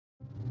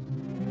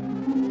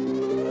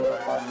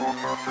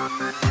10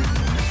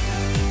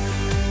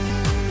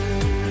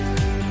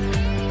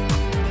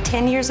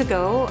 years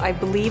ago, I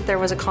believe there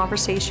was a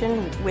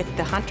conversation with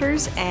the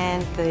hunters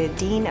and the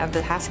dean of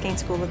the Haskayne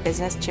School of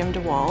Business, Jim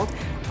DeWald,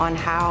 on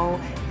how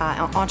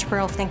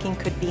entrepreneurial thinking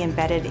could be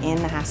embedded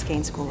in the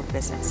Haskayne School of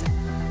Business.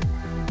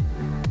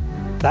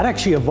 That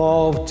actually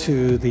evolved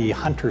to the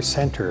Hunter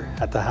Center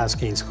at the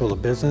Haskayne School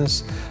of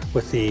Business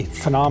with the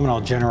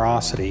phenomenal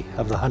generosity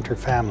of the Hunter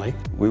family.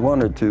 We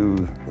wanted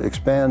to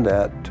expand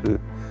that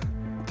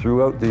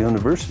throughout the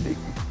university.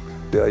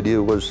 The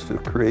idea was to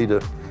create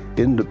an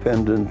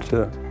independent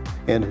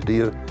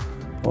entity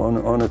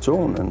on its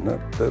own, and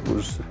that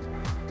was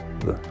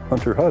the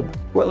Hunter Hub.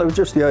 Well, it was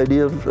just the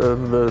idea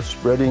of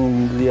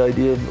spreading the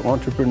idea of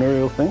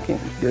entrepreneurial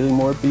thinking, getting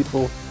more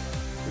people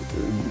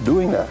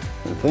doing that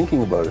and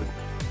thinking about it,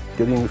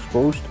 getting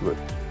exposed to it.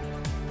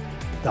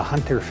 The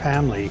Hunter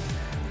family,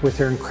 with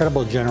their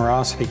incredible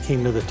generosity,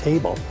 came to the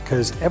table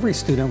because every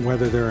student,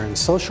 whether they're in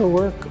social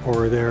work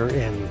or they're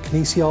in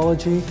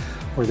kinesiology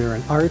or they're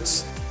in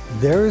arts,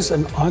 there's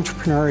an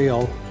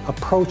entrepreneurial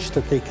approach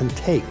that they can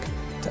take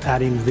to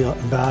adding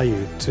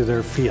value to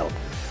their field.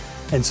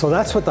 And so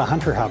that's what the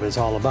Hunter Hub is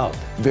all about.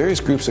 Various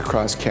groups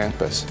across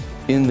campus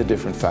in the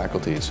different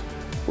faculties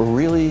were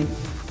really,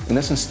 in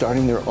essence,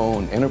 starting their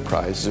own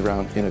enterprises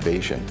around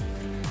innovation.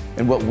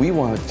 And what we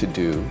wanted to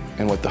do,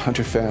 and what the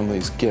Hunter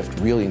family's gift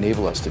really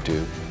enabled us to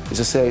do, is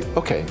to say,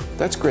 okay,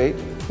 that's great,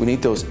 we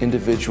need those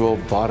individual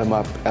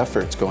bottom-up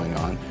efforts going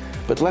on,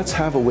 but let's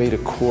have a way to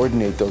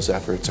coordinate those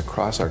efforts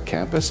across our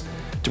campus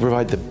to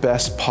provide the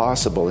best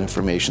possible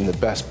information, the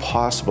best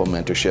possible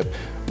mentorship,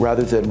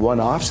 rather than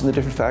one-offs in the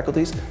different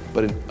faculties,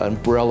 but an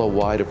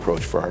umbrella-wide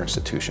approach for our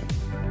institution.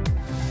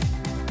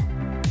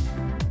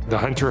 The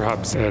Hunter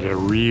Hub's at a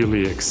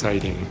really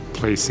exciting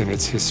place in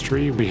its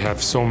history. We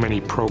have so many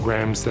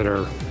programs that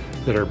are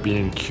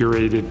being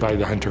curated by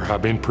the Hunter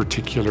Hub, in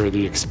particular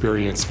the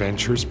Experience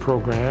Ventures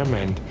program,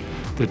 and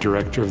the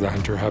director of the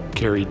Hunter Hub,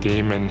 Carrie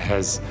Damon,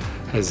 has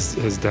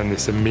done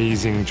this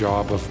amazing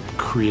job of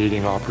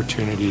creating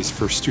opportunities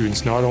for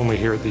students, not only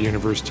here at the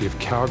University of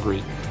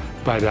Calgary,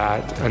 but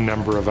at a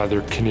number of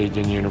other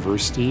Canadian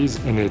universities.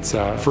 And it's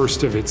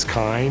first of its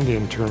kind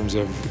in terms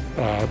of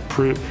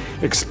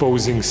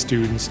exposing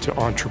students to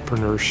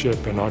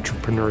entrepreneurship and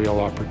entrepreneurial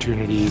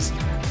opportunities.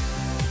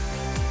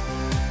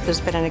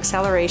 There's been an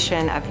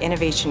acceleration of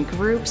innovation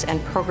groups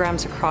and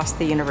programs across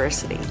the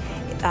university.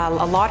 A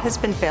lot has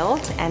been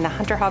built, and the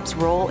Hunter Hub's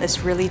role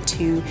is really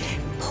to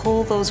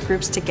pull those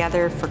groups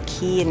together for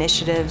key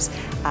initiatives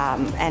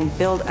and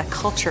build a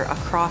culture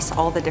across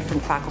all the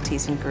different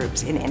faculties and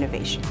groups in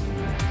innovation.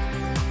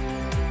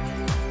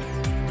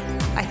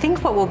 I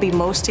think what will be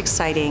most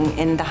exciting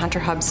in the Hunter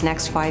Hub's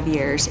next 5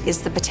 years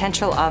is the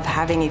potential of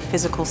having a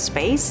physical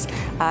space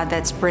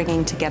that's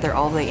bringing together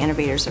all the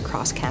innovators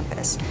across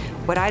campus.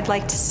 What I'd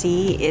like to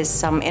see is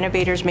some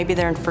innovators, maybe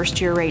they're in first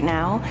year right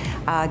now,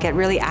 get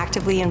really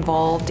actively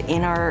involved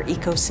in our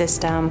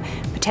ecosystem,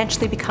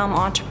 potentially become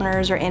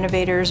entrepreneurs or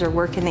innovators or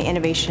work in the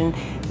innovation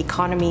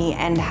economy,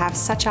 and have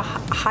such a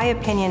high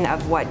opinion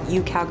of what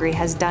UCalgary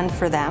has done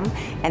for them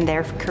and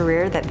their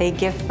career that they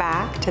give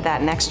back to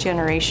that next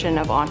generation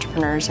of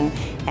entrepreneurs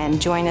and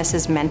join us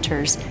as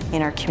mentors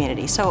in our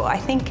community. So I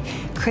think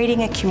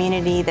creating a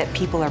community that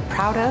people are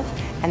proud of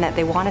and that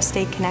they want to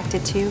stay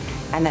connected to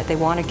and that they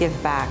want to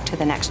give back to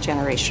the next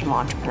generation of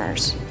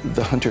entrepreneurs.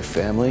 The Hunter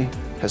family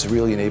has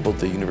really enabled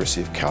the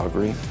University of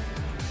Calgary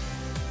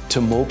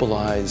to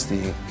mobilize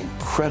the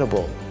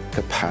incredible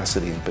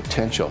capacity and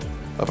potential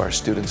of our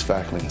students,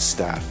 faculty, and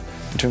staff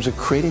in terms of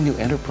creating new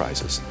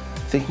enterprises,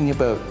 thinking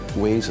about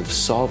ways of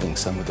solving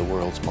some of the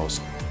world's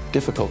most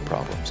difficult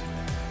problems.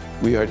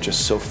 We are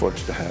just so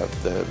fortunate to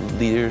have the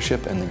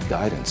leadership and the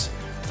guidance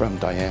from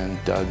Diane,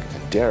 Doug,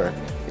 and Derek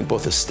in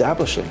both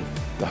establishing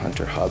the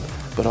Hunter Hub,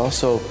 but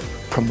also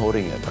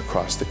promoting it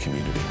across the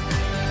community.